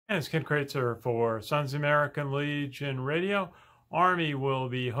It's Ken Kreitzer for Sons American Legion Radio. Army will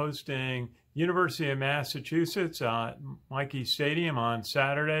be hosting University of Massachusetts at Michie Stadium on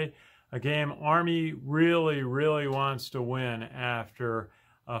Saturday. A game Army really wants to win after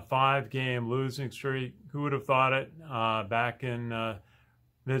a 5-game losing streak. Who would have thought it back in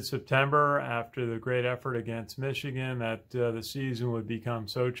mid-September after the great effort against Michigan that the season would become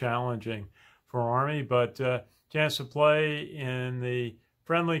so challenging for Army. But chance to play in the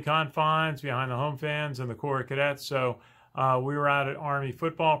friendly confines behind the home fans and the Corps Cadets. So we were out at Army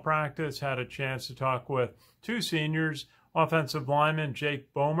football practice, had a chance to talk with 2 seniors, offensive lineman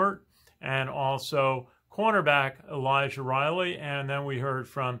Jake Baumert and also cornerback Elijah Riley. And then we heard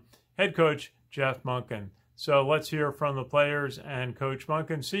from head coach Jeff Monken. So let's hear from the players and Coach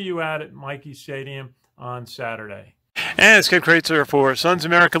Monken. See you out at Michie Stadium on Saturday. And it's Ken Kreitzer for Sons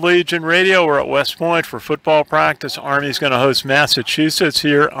American Legion Radio. We're at West Point for football practice. Army's going to host Massachusetts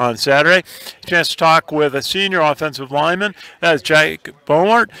here on Saturday. Chance to talk with a senior offensive lineman. That's Jake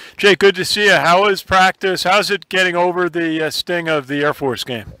Baumert. Jake, good to see you. How is practice? How's it getting over the sting of the Air Force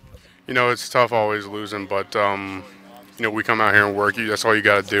game? You know, it's tough always losing, but, you know, we come out here and work. That's all you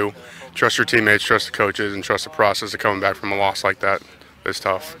got to do. Trust your teammates, trust the coaches, and trust the process of coming back from a loss like that. It's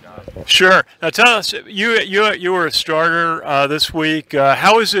tough. Sure. Now tell us, you were a starter this week.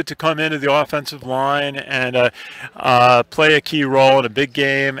 How is it to come into the offensive line and play a key role in a big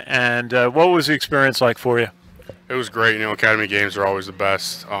game? And what was the experience like for you? It was great. You know, academy games are always the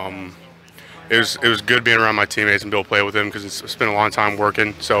best. It was good being around my teammates and be able to play with them because it's been a long time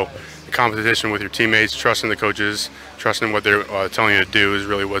working. So the competition with your teammates, trusting the coaches, trusting what they're telling you to do is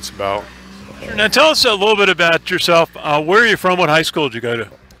really what it's about. Now tell us a little bit about yourself. Where are you from? What high school did you go to?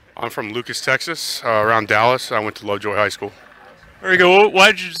 I'm from Lucas, Texas, around Dallas. I went to Lovejoy High School. Very good.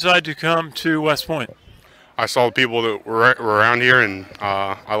 Why did you decide to come to West Point? I saw the people that were around here, and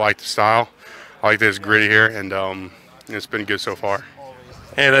I like the style. I like that it's gritty here, and it's been good so far.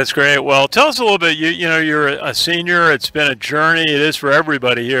 Hey, that's great. Well, tell us a little bit. You know, you're a senior. It's been a journey. It is for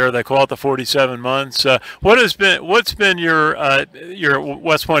everybody here. They call it the 47 months. What's been your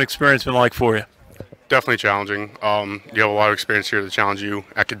West Point experience been like for you? Definitely challenging. You have a lot of experience here that challenge you,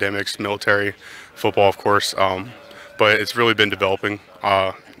 academics, military, football, of course. But it's really been developing.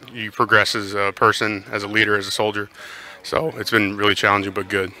 You progress as a person, as a leader, as a soldier. So it's been really challenging, but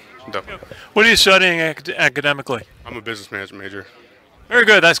good. Definitely. What are you studying academically? I'm a business management major. Very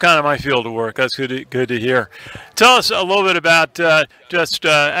good. That's kind of my field of work. That's good to hear. Tell us a little bit about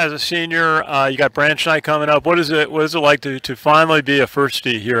as a senior, you got branch night coming up. What is it like to finally be a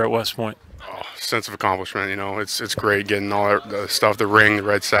firstie here at West Point? Oh, sense of accomplishment. You know, it's great getting all the stuff, the ring, the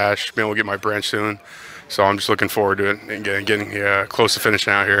red sash, being able to get my branch soon. So I'm just looking forward to it and getting close to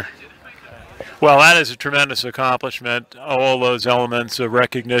finishing out here. Well, that is a tremendous accomplishment. All those elements of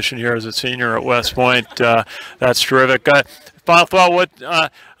recognition here as a senior at West Point. That's terrific. Final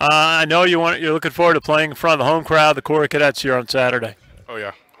thought. I know you're looking forward to playing in front of the home crowd, the Corps Cadets here on Saturday. Oh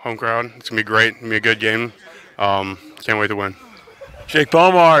yeah, home crowd. It's gonna be great. It's gonna be a good game. Can't wait to win. Jake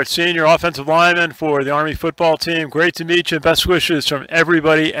Baumert, senior offensive lineman for the Army football team. Great to meet you. Best wishes from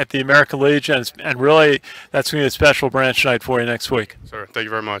everybody at the American Legion, and really, that's going to be a special branch night for you next week. Sir, thank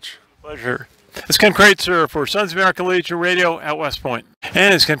you very much. Pleasure. It's Ken Kreitzer for Sons American Legion Radio at West Point.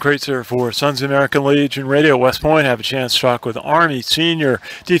 And it's Ken Kreitzer for Sons American Legion Radio at West Point. Have a chance to talk with Army senior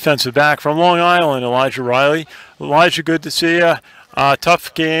defensive back from Long Island, Elijah Riley. Elijah, good to see you.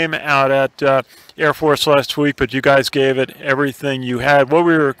 Tough game out at Air Force last week, but you guys gave it everything you had. What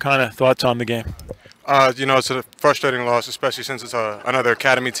were your kind of thoughts on the game? You know, it's a frustrating loss, especially since it's another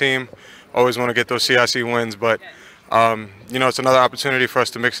academy team. Always want to get those CIC wins, but you know, it's another opportunity for us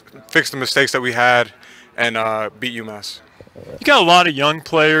to fix the mistakes that we had and beat UMass. You got a lot of young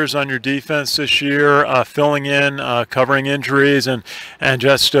players on your defense this year, filling in, covering injuries, and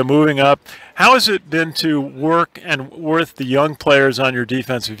just moving up. How has it been to work and with the young players on your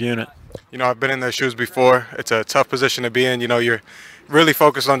defensive unit? You know, I've been in their shoes before. It's a tough position to be in. You know, you're really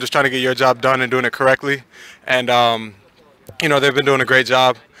focused on just trying to get your job done and doing it correctly. And, you know, they've been doing a great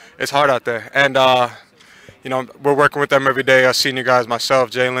job. It's hard out there. And, you know, we're working with them every day, our senior guys,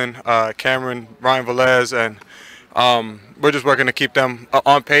 myself, Jalen, Cameron, Ryan Velez, and we're just working to keep them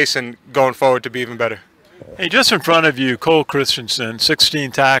on pace and going forward to be even better. Hey, just in front of you, Cole Christensen,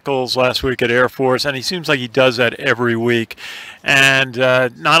 16 tackles last week at Air Force, and he seems like he does that every week. And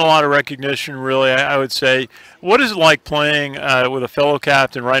not a lot of recognition, really, I would say. What is it like playing with a fellow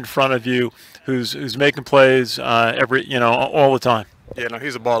captain right in front of you who's making plays all the time? Yeah, no,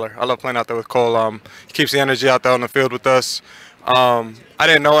 he's a baller. I love playing out there with Cole. He keeps the energy out there on the field with us. I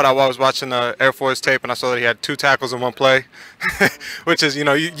didn't know it. I was watching the Air Force tape, and I saw that he had 2 tackles in one play, which is, you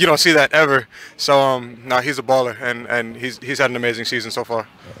don't see that ever. So, no, he's a baller, and he's had an amazing season so far.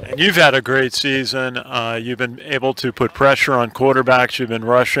 And you've had a great season. You've been able to put pressure on quarterbacks. You've been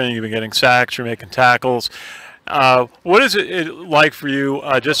rushing. You've been getting sacks. You're making tackles. What is it like for you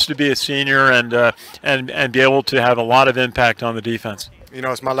just to be a senior and be able to have a lot of impact on the defense?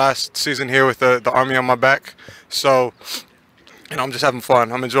 It's my last season here with the Army on my back, so I'm just having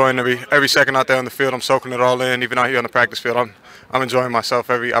fun. I'm enjoying every second out there on the field. I'm soaking it all in, even out here on the practice field. I'm enjoying myself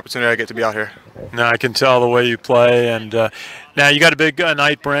every opportunity I get to be out here. Now I can tell the way you play, and now you got a big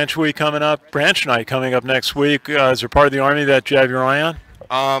branch night coming up next week. Is there part of the Army that you have your eye on?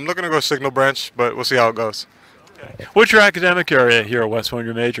 I'm looking to go signal branch, but we'll see how it goes. Okay. What's your academic area here at West Point,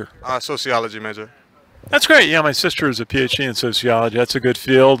 your major? Sociology major. That's great. Yeah, my sister is a PhD in sociology. That's a good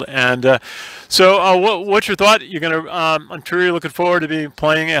field. And what's your thought? You're going to, I'm sure you're looking forward to be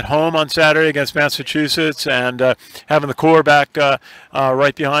playing at home on Saturday against Massachusetts and having the quarterback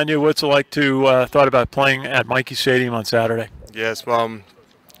right behind you. What's it like to thought about playing at Michie Stadium on Saturday? Yes,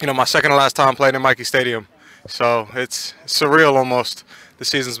 my second to last time playing in Michie Stadium, so it's surreal almost. The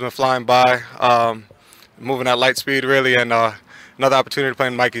season's been flying by, moving at light speed really, and another opportunity to play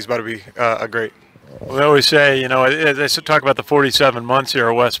in Michie's about to be great. Well, they always say, they talk about the 47 months here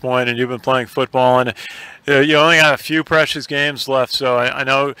at West Point, and you've been playing football, and you only got a few precious games left. So I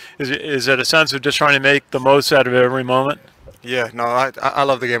know, is it a sense of just trying to make the most out of every moment? Yeah, no, I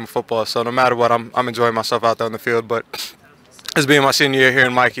love the game of football. So no matter what, I'm enjoying myself out there on the field. But as being my senior year here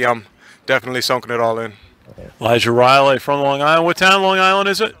in Michie, I'm definitely soaking it all in. Elijah Riley from Long Island. What town in Long Island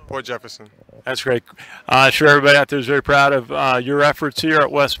is it? Port Jefferson. That's great. Sure, everybody out there is very proud of your efforts here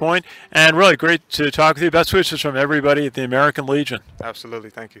at West Point, and really great to talk with you. Best wishes from everybody at the American Legion.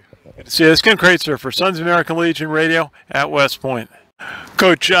 Absolutely, thank you. Good to see you. This is Ken Kreitzer for Sons of American Legion Radio at West Point.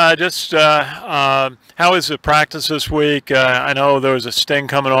 Coach, how is the practice this week? I know there was a sting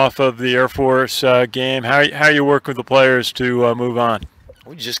coming off of the Air Force game. How you work with the players to move on?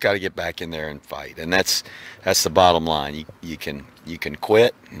 We just got to get back in there and fight, and that's the bottom line. You can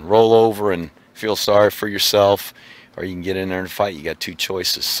quit and roll over and feel sorry for yourself, or you can get in there and fight. You got 2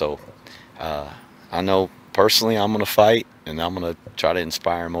 choices. So I know personally I'm going to fight, and I'm going to try to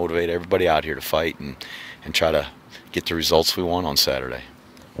inspire and motivate everybody out here to fight and try to get the results we want on Saturday.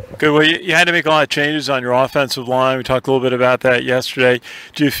 Good. Well, you had to make a lot of changes on your offensive line. We talked a little bit about that yesterday.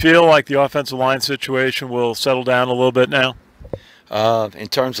 Do you feel like the offensive line situation will settle down a little bit now? In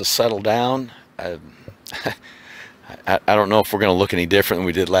terms of settle down, I don't know if we're going to look any different than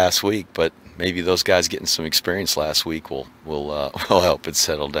we did last week, but maybe those guys getting some experience last week will help it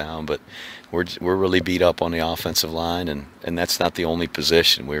settle down. But we're really beat up on the offensive line, and that's not the only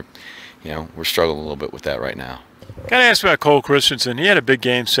position. We're struggling a little bit with that right now. Got to ask about Cole Christensen. He had a big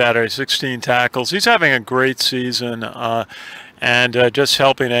game Saturday, 16 tackles. He's having a great season and just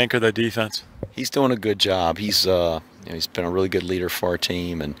helping anchor the defense. He's doing a good job. He's been a really good leader for our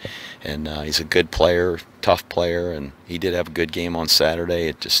team, and he's a good player, tough player, and he did have a good game on Saturday.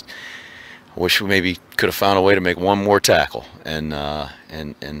 I wish we maybe could have found a way to make one more tackle, and may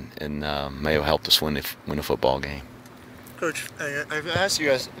have helped us win a football game. Coach, I've asked you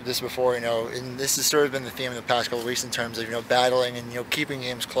guys this before, and this has sort of been the theme of the past couple of weeks in terms of, battling and, keeping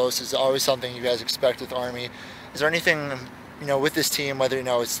games close is always something you guys expect with Army. Is there anything, with this team, whether,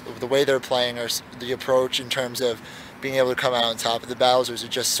 it's the way they're playing or the approach in terms of being able to come out on top of the battles, or has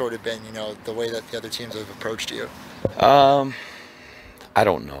it just sort of been, the way that the other teams have approached you? I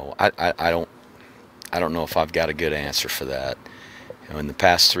don't know. I don't know if I've got a good answer for that. In the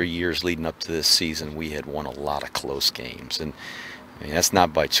past 3 years leading up to this season, we had won a lot of close games, and that's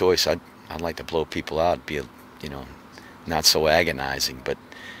not by choice. I'd like to blow people out, be not so agonizing, but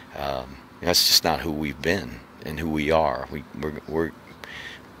that's just not who we've been and who we are.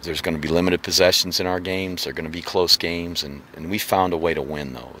 There's going to be limited possessions in our games. They're going to be close games, and we found a way to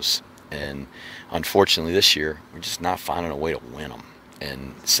win those. And unfortunately, this year we're just not finding a way to win them.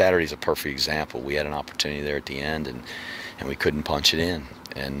 And Saturday's a perfect example. We had an opportunity there at the end, and we couldn't punch it in.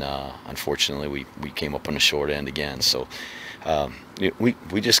 And unfortunately, we came up on the short end again. So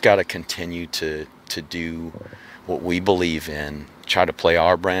we just got to continue to do what we believe in, try to play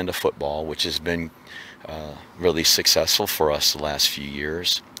our brand of football, which has been really successful for us the last few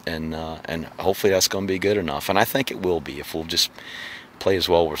years. And hopefully that's going to be good enough. And I think it will be if we'll just play as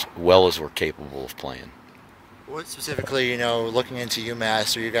well as we're capable of playing. What specifically, looking into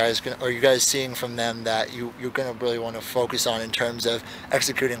UMass, are you guys seeing from them that you're going to really want to focus on in terms of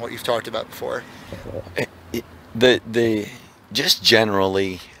executing what you've talked about before? Just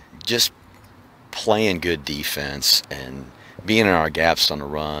generally, just playing good defense and being in our gaps on the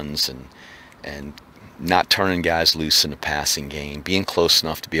runs and not turning guys loose in the passing game, being close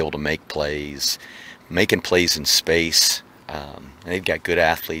enough to be able to make plays, making plays in space. They've got good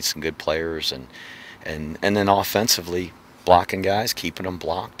athletes and good players, and then offensively blocking guys, keeping them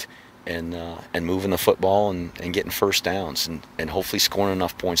blocked, and moving the football and getting first downs and hopefully scoring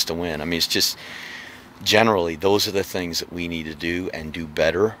enough points to win. I mean, it's just generally those are the things that we need to do and do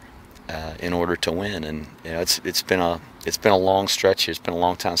better in order to win. And you know, it's been a long stretch here. It's been a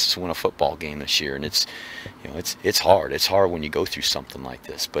long time since we won a football game this year, and it's hard. It's hard when you go through something like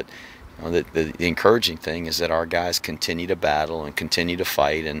this. But you know, the encouraging thing is that our guys continue to battle and continue to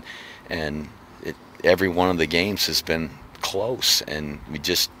fight, and every one of the games has been close, and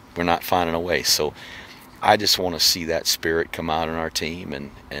we're not finding a way. So I just want to see that spirit come out in our team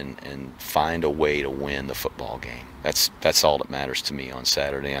and find a way to win the football game. That's all that matters to me on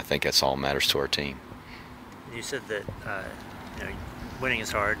Saturday. I think that's all that matters to our team. You said that winning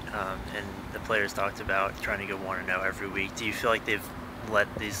is hard, and the players talked about trying to go 1-0 every week. Do you feel like they've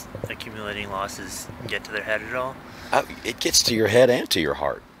let these accumulating losses get to their head at all? It gets to your head and to your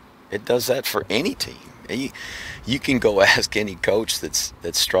heart. It does that for any team. You can go ask any coach that's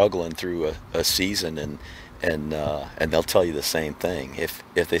struggling through a season, and they'll tell you the same thing. If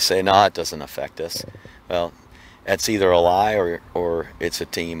they say, no, it doesn't affect us, well, that's either a lie or it's a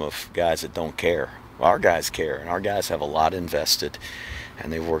team of guys that don't care. Our guys care, and our guys have a lot invested,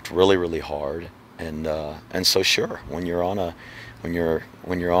 and they've worked really, really hard. And so sure, when you're on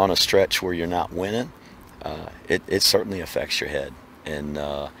a stretch where you're not winning, it certainly affects your head and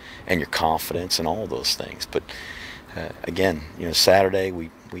your confidence and all those things. But again, Saturday we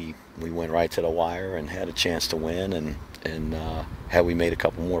went right to the wire and had a chance to win, and had we made a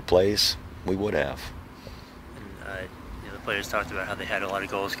couple more plays, we would have. And the players talked about how they had a lot of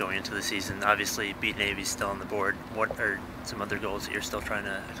goals going into the season. Obviously, beat Navy's still on the board. What are some other goals that you're still trying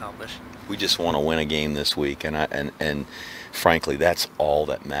to accomplish? We just want to win a game this week, and frankly, that's all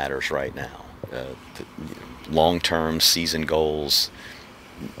that matters right now. Long-term season goals,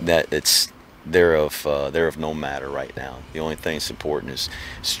 they're of no matter right now. The only thing that's important is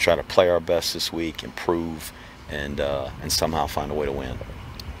to try to play our best this week, improve, and somehow find a way to win.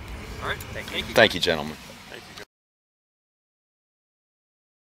 All right, thank you. Thank you, gentlemen.